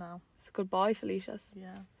it. No. So goodbye, Felicia's.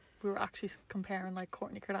 Yeah. We were actually comparing like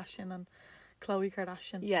Kourtney Kardashian and Khloe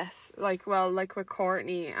Kardashian. Yes, like, well, like with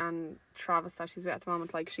Kourtney and Travis that she's with at the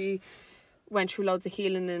moment, like she went through loads of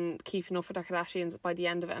healing and keeping up with the Kardashians. By the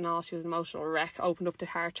end of it and all, she was an emotional wreck, opened up the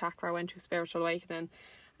heart chakra, went through spiritual awakening,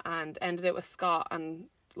 and ended it with Scott. And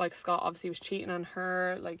like, Scott obviously was cheating on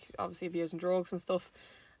her, like obviously abusing drugs and stuff,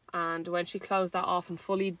 and when she closed that off and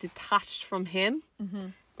fully detached from him,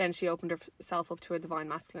 then she opened herself up to a divine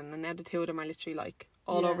masculine, and now the two of them are literally like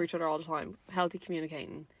all over each other all the time, healthy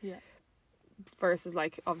communicating. Yeah. Versus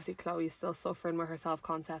like obviously Chloe is still suffering with her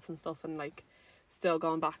self-concept and stuff, and like still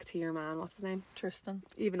going back to your man, what's his name? Tristan.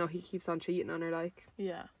 Even though he keeps on cheating on her, like.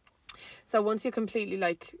 Yeah. So once you completely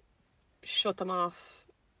like shut them off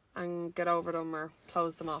and get over them or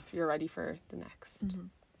close them off, you're ready for the next.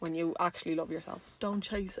 When you actually love yourself. Don't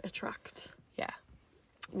chase, attract. Yeah.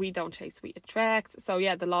 We don't chase, we attract. So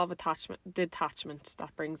yeah, the law of detachment,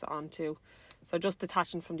 that brings it on to. So just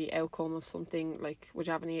detaching from the outcome of something, like, would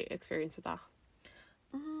you have any experience with that?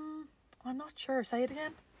 I'm not sure. Say it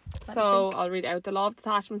again. So I'll read it out. The law of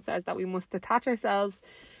detachment says that we must detach ourselves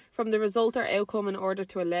from the result or outcome in order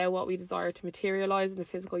to allow what we desire to materialise in the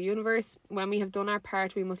physical universe. When we have done our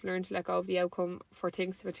part, we must learn to let go of the outcome for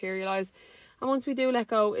things to materialise. And once we do let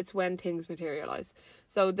go, it's when things materialise.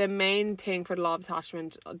 So the main thing for the law of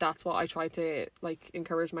attachment, that's what I try to like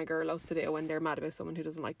encourage my girlos to do when they're mad about someone who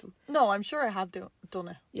doesn't like them. No, I'm sure I have done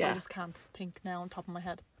it. Yeah. I just can't think now on top of my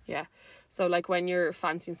head. Yeah. So like when you're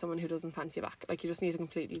fancying someone who doesn't fancy you back, like you just need to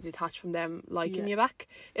completely detach from them liking you back.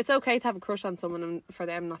 It's okay to have a crush on someone and for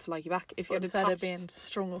them not to like you back. If you're instead detached, of being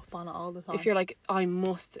strung up on it all the time. if you're like, I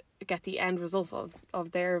must get the end result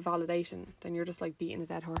of their validation, then you're just like beating a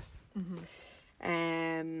dead horse.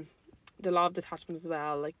 The law of detachment as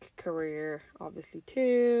well, like career obviously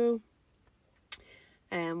too.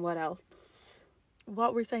 What else?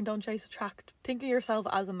 What we're saying, don't chase, attract. Think of yourself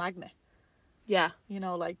as a magnet. Yeah. You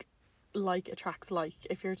know, like attracts like.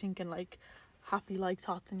 If you're thinking like happy like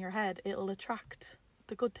thoughts in your head, it'll attract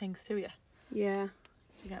the good things to you. Yeah.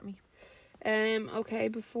 You get me? Okay,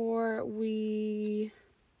 before we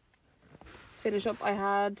finish up, I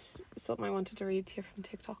had something I wanted to read to you from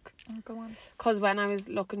TikTok. Oh, go on. Because when I was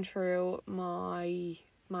looking through my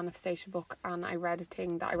manifestation book and I read a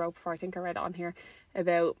thing that I wrote before, I think I read it on here,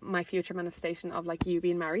 about my future manifestation of like you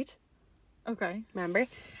being married. Okay. Remember?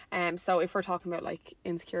 So if we're talking about like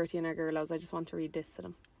insecurity in our girls, I just want to read this to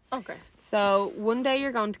them. Okay. So one day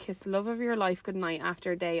you're going to kiss the love of your life goodnight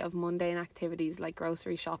after a day of mundane activities like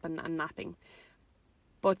grocery shopping and napping.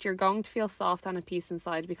 But you're going to feel soft and at peace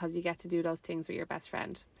inside because you get to do those things with your best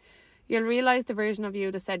friend. You'll realise the version of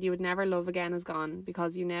you that said you would never love again is gone,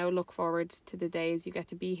 because you now look forward to the days you get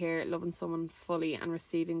to be here loving someone fully and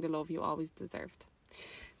receiving the love you always deserved.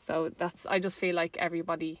 So I just feel like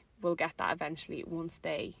everybody will get that eventually once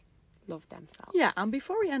they love themselves. Yeah, and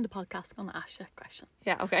before we end the podcast, I'm going to ask you a question.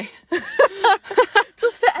 Yeah, okay.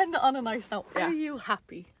 Just to end it on a nice note. Yeah. Are you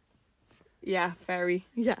happy? Yeah, very.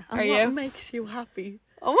 Yeah. And Are what you? makes you happy?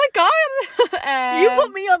 Oh my god! You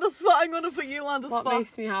put me on the spot, I'm going to put you on the What spot.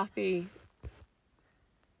 makes me happy?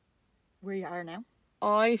 Where you are now?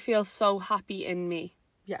 I feel so happy in me.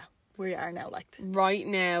 Yeah, where you are now, like. Right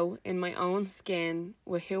now, in my own skin,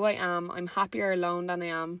 with who I am. I'm happier alone than I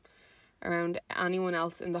am around anyone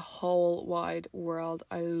else in the whole wide world.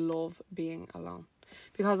 I love being alone.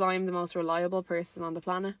 Because I'm the most reliable person on the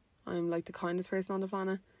planet. I'm like the kindest person on the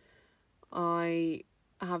planet. I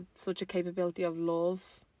have such a capability of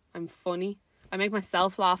love. I'm funny. I make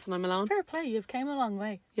myself laugh when I'm alone. Fair play, you've came a long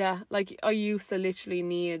way. Yeah, like I used to literally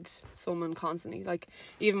need someone constantly. Like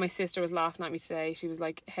even my sister was laughing at me today. She was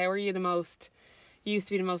like, how are you you used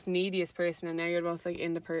to be the most neediest person and now you're the most like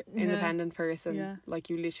independent person. Yeah.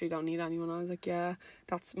 Like you literally don't need anyone. I was like, yeah,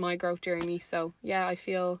 that's my growth journey. So yeah, I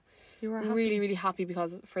feel You were happy. really, really happy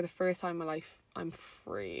because for the first time in my life, I'm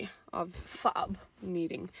free of Fab.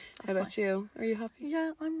 needing. How That's about nice. you? Are you happy?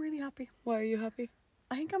 Yeah, I'm really happy. Why are you happy?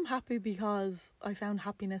 I think I'm happy because I found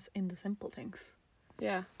happiness in the simple things.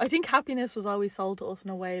 Yeah. I think happiness was always sold to us in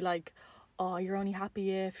a way like, oh, you're only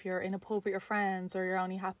happy if you're in a pub with your friends, or you're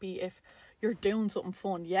only happy if you're doing something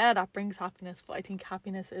fun. Yeah, that brings happiness, but I think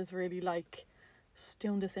happiness is really like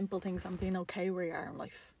doing the simple things and being okay where you are in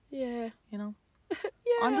life, Yeah. you know?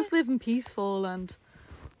 Yeah. I'm just living peaceful and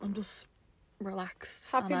I'm just relaxed.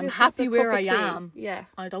 And I'm Happiness is happy a where cup I of tea. am. Yeah.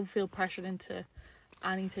 I don't feel pressured into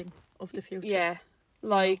anything of the future. Yeah.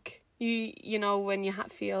 Like, you know, when you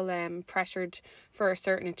feel pressured for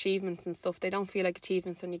certain achievements and stuff, they don't feel like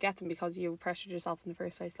achievements when you get them because you pressured yourself in the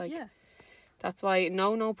first place. Like, Yeah. that's why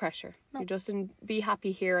no pressure. No. You just be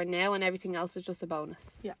happy here and now, and everything else is just a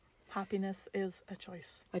bonus. Yeah. Happiness is a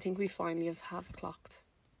choice. I think we finally have it clocked.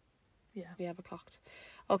 Yeah. We have it clocked.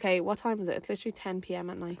 Okay, what time is it? It's literally 10 p.m.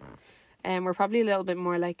 at night. We're probably a little bit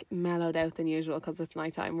more like mellowed out than usual because it's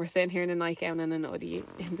night time. We're sitting here in a nightgown and an hoodie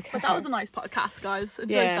in the car. But that was a nice podcast, guys.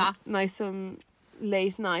 Enjoyed yeah, that. nice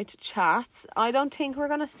late night chats. I don't think we're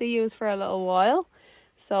gonna see you for a little while.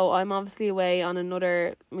 So I'm obviously away on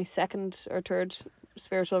my second or third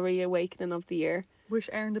spiritual reawakening of the year. Wish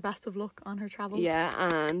Erin the best of luck on her travels. Yeah,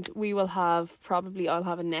 and we will I'll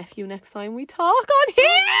have a nephew next time we talk on here.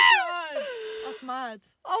 God, that's mad.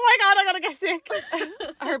 Oh my god, I'm gonna get sick.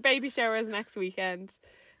 Her baby shower is next weekend,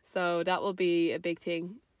 so that will be a big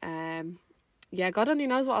thing. Yeah, God only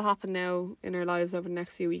knows what will happen now in our lives over the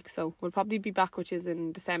next few weeks, so we'll probably be back, which is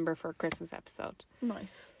in December, for a Christmas episode.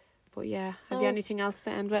 Nice. But yeah, have So- you anything else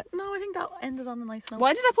to end with? No, I think that ended on a nice note.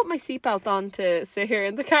 Why did I put my seatbelt on to sit here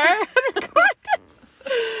in the car and record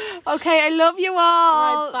this? Okay, I love you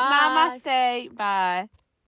all. Right, bye. Namaste. Bye.